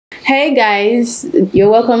Hey guys, you're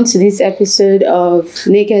welcome to this episode of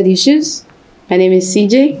Naked Issues. My name is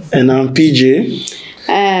CJ. And I'm PJ.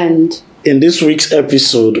 And in this week's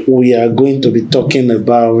episode, we are going to be talking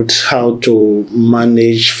about how to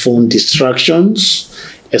manage phone distractions,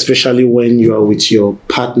 especially when you are with your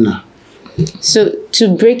partner. So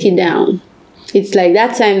to break it down, it's like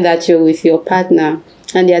that time that you're with your partner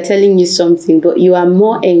and they are telling you something, but you are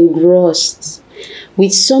more engrossed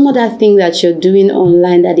with some other thing that you're doing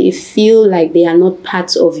online that they feel like they are not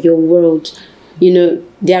part of your world. You know,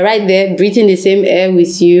 they're right there breathing the same air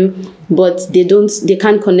with you, but they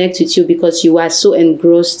can't connect with you because you are so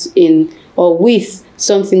engrossed in or with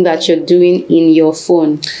something that you're doing in your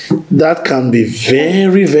phone. That can be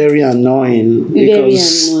very, very annoying.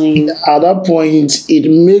 Because at that point, it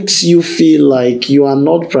makes you feel like you are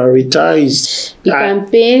not prioritized. You can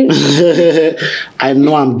pay. I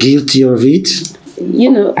know I'm guilty of it.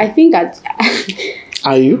 You know, I think that...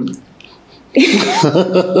 Are you?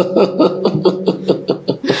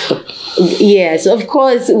 Yes, of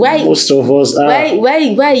course. Why? Most of us are.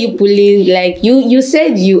 Why are you pulling? Like you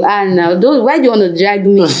said you are now. Why do you want to drag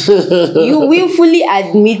me? You willfully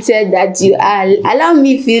admitted that you are. Allow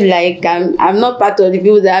me feel like I'm not part of the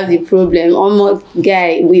people that have the problem. Almost,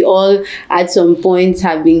 guy, we all at some point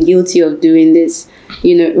have been guilty of doing this.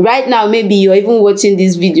 You know, right now, maybe you're even watching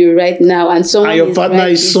this video right now and someone your partner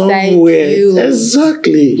is somewhere. You.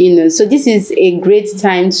 Exactly. You know, so this is a great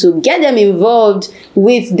time to get them involved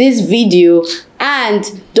with this video. And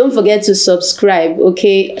don't forget to subscribe,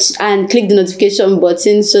 okay? And click the notification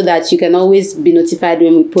button so that you can always be notified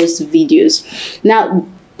when we post videos. Now,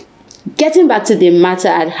 getting back to the matter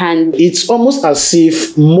at hand. It's almost as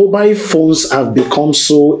if mobile phones have become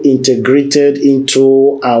so integrated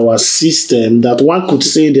into our system that one could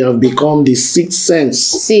say they have become the sixth sense.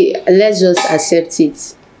 See, let's just accept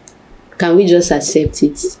it. Can we just accept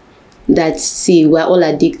it? That, see, we're all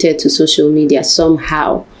addicted to social media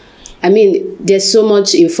somehow. I mean, there's so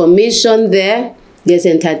much information there. There's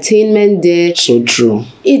entertainment there. So true.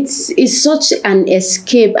 It's such an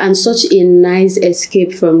escape and such a nice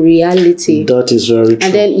escape from reality. That is very true.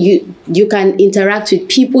 And then you can interact with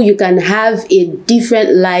people. You can have a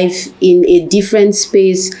different life in a different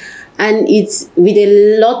space. And it's with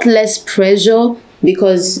a lot less pressure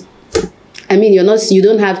because, I mean, you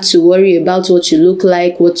don't have to worry about what you look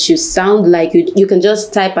like, what you sound like. You can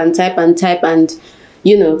just type and,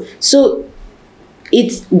 you know. So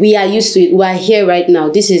we are used to it. We're here right now.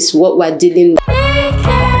 This is what we're dealing with.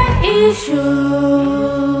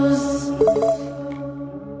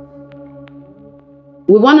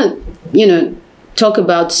 We want to, talk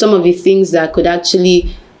about some of the things that could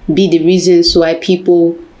actually be the reasons why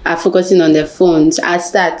people are focusing on their phones. I'll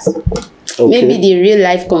start. Okay. Maybe the real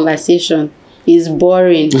life conversation is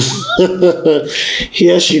boring.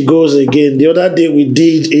 Here she goes again. The other day we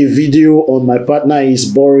did a video on my partner is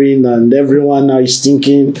boring and everyone now is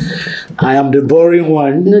thinking I am the boring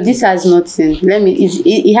one. No, this has nothing.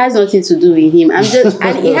 It has nothing to do with him. And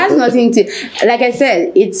it has nothing to, like I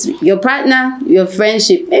said, it's your partner, your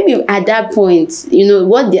friendship. Maybe at that point,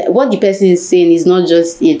 what the person is saying is not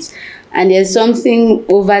just it. And there's something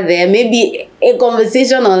over there, maybe a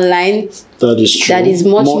conversation online that is true. That is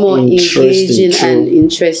much more engaging and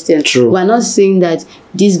interesting. True. We're not saying that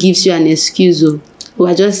this gives you an excuse.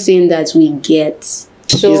 We're just saying that we get.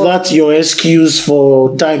 So, is that your excuse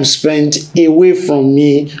for time spent away from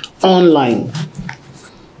me online?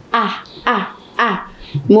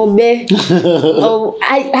 Mobe.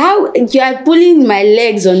 How you are pulling my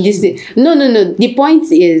legs on this thing? No. The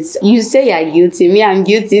point is, you say you're guilty. Me, I'm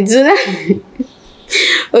guilty too.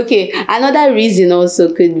 Okay. Another reason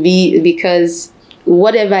also could be because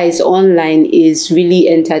whatever is online is really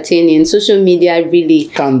entertaining. Social media really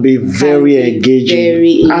can be very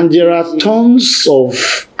engaging. And there are tons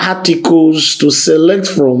of articles to select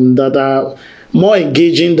from that are more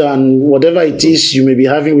engaging than whatever it is you may be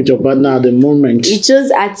having with your partner at the moment. It's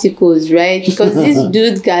just articles, right? Because this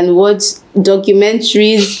dude can watch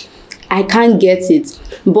documentaries. I can't get it.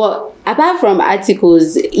 But apart from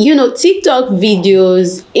articles, TikTok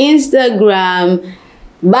videos, Instagram,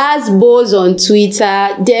 Buzzwords on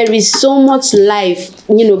Twitter, there is so much life,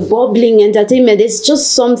 bubbling entertainment. It's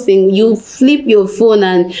just something. You flip your phone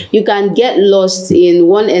and you can get lost in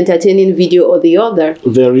one entertaining video or the other.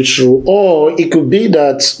 Very true. Or it could be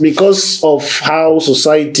that because of how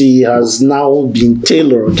society has now been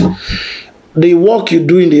tailored, the work you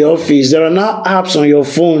do in the office, there are now apps on your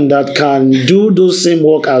phone that can do those same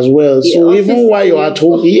work as well. So even while you're at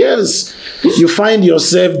home, yes, you find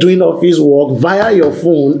yourself doing office work via your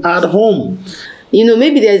phone at home.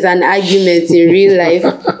 Maybe there's an argument in real life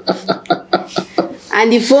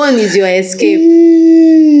and the phone is your escape.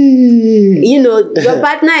 You know, your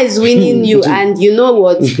partner is winning you, and you know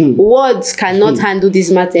what? Words cannot handle this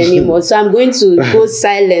matter anymore. So I'm going to go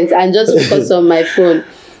silent and just focus on my phone.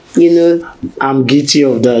 You know, I'm guilty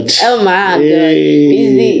of that. Oh my God,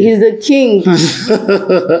 he's the king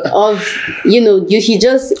of, you know,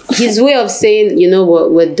 his way of saying, you know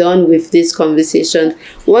what, we're done with this conversation.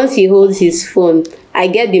 Once he holds his phone, I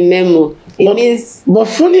get the memo. But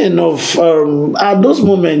funny enough, at those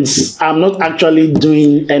moments, I'm not actually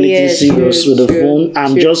doing anything serious with the phone.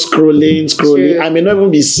 I'm just scrolling. True. I may not even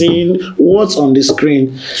be seeing what's on the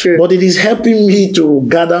screen. But it is helping me to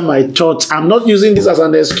gather my thoughts. I'm not using this as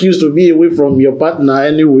an excuse to be away from your partner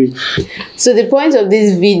anyway. So the point of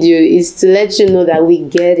this video is to let you know that we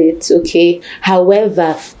get it, okay?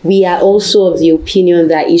 However, we are also of the opinion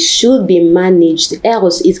that it should be managed,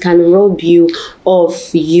 else it can rob you of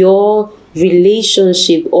your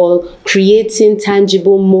relationship or creating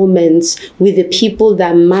tangible moments with the people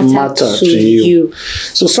that matter to you.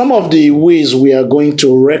 So some of the ways we are going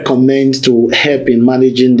to recommend to help in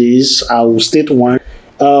managing this, I will state one.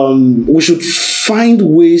 We should find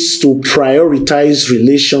ways to prioritize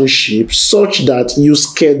relationships such that you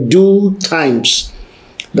schedule times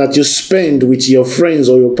that you spend with your friends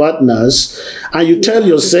or your partners, and you tell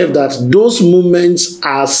yourself that those moments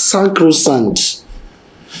are sacrosanct.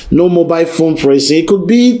 No mobile phone pressing. It could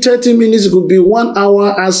be 30 minutes, it could be 1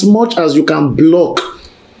 hour, as much as you can block,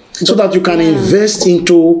 so that you can invest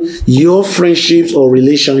into your friendships or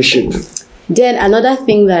relationship. Then another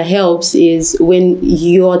thing that helps is when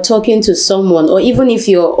you're talking to someone, or even if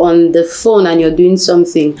you're on the phone and you're doing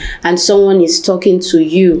something and someone is talking to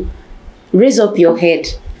you, raise up your head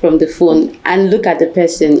from the phone and look at the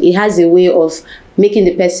person. It has a way of making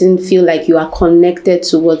the person feel like you are connected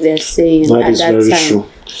to what they're saying at that time. True.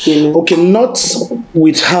 You know? Okay, not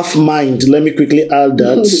with half mind. Let me quickly add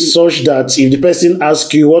that, such that if the person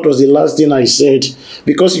asks you what was the last thing I said,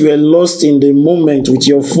 because you are lost in the moment with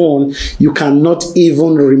your phone, you cannot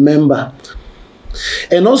even remember.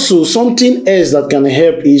 And also, something else that can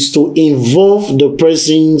help is to involve the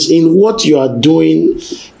persons in what you are doing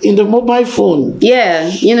in the mobile phone. Yeah,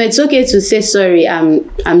 you know, it's okay to say, sorry,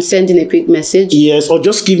 I'm sending a quick message. Yes, or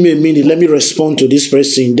just give me a minute, let me respond to this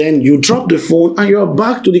person. Then you drop the phone and you're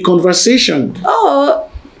back to the conversation.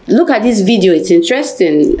 Oh, look at this video, it's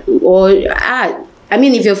interesting. Or, I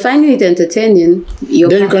mean, if you're finding it entertaining, then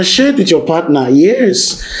you can share it with your partner.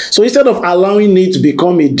 Yes. So instead of allowing it to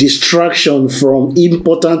become a distraction from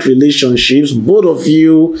important relationships, both of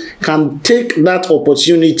you can take that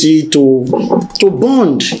opportunity to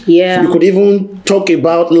bond. Yeah. You could even talk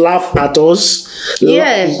about, laugh at us.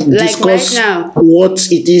 Yeah, discuss like right now. What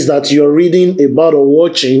it is that you're reading about or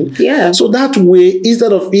watching. Yeah. So that way,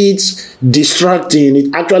 instead of it distracting,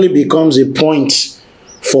 it actually becomes a point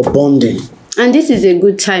for bonding. And this is a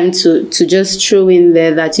good time to just throw in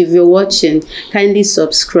there that if you're watching, kindly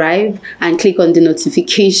subscribe and click on the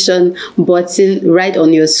notification button right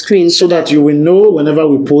on your screen. So that you will know whenever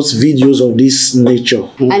we post videos of this nature.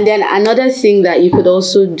 And then another thing that you could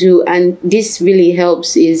also do, and this really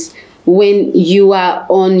helps, is when you are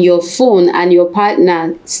on your phone and your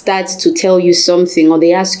partner starts to tell you something or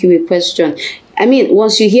they ask you a question. I mean,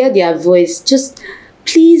 once you hear their voice, just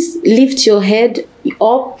please lift your head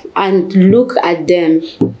up and look at them.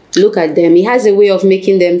 Look at them. It has a way of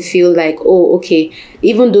making them feel like, oh, okay,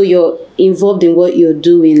 even though you're involved in what you're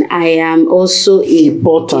doing, I am also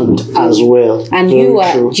important as well. And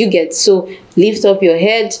you get, so lift up your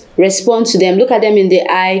head, respond to them, look at them in the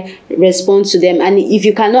eye, respond to them. And if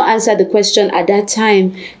you cannot answer the question at that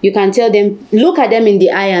time, you can tell them, look at them in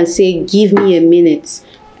the eye and say, give me a minute.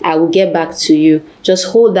 I will get back to you. Just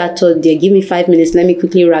hold that thought there. Give me 5 minutes. Let me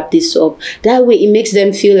quickly wrap this up. That way, it makes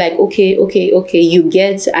them feel like, okay, you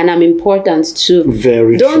get, and I'm important too.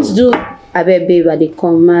 Very Don't true. do, babe, they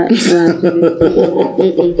come.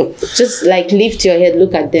 Just like lift your head,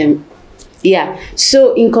 look at them. Yeah.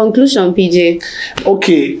 So in conclusion, PJ.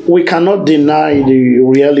 Okay, we cannot deny the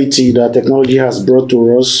reality that technology has brought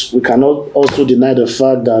to us. We cannot also deny the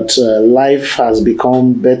fact that life has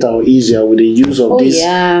become better or easier with the use of these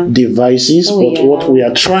devices. But what we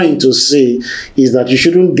are trying to say is that you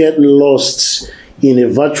shouldn't get lost in a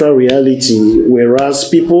virtual reality, whereas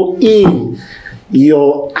people in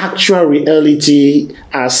your actual reality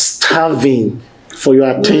are starving for your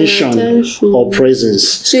attention or presence.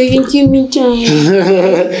 So you give me time.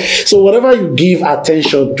 So whatever you give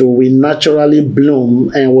attention to will naturally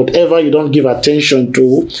bloom, and whatever you don't give attention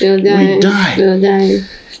to will die.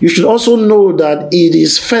 You should also know that it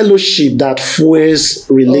is fellowship that fuels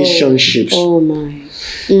relationships. Oh my.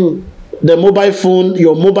 the mobile phone,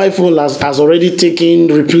 your mobile phone has already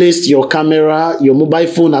replaced your camera. Your mobile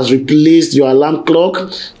phone has replaced your alarm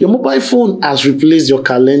clock. Your mobile phone has replaced your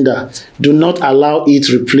calendar. Do not allow it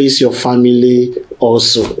to replace your family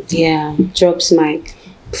also. Yeah, drops mic.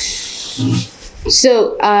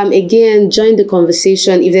 So again, join the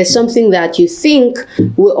conversation. If there's something that you think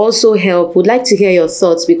will also help, would like to hear your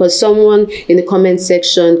thoughts, because someone in the comment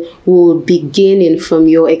section will be gaining from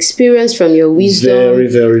your experience, from your wisdom. Very,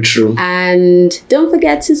 very true. And don't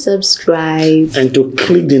forget to subscribe. And to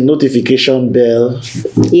click the notification bell.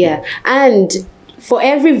 Yeah. And for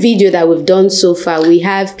every video that we've done so far, we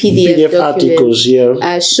have PDF articles,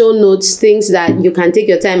 show notes, things that you can take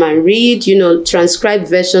your time and read, transcribed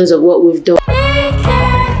versions of what we've done.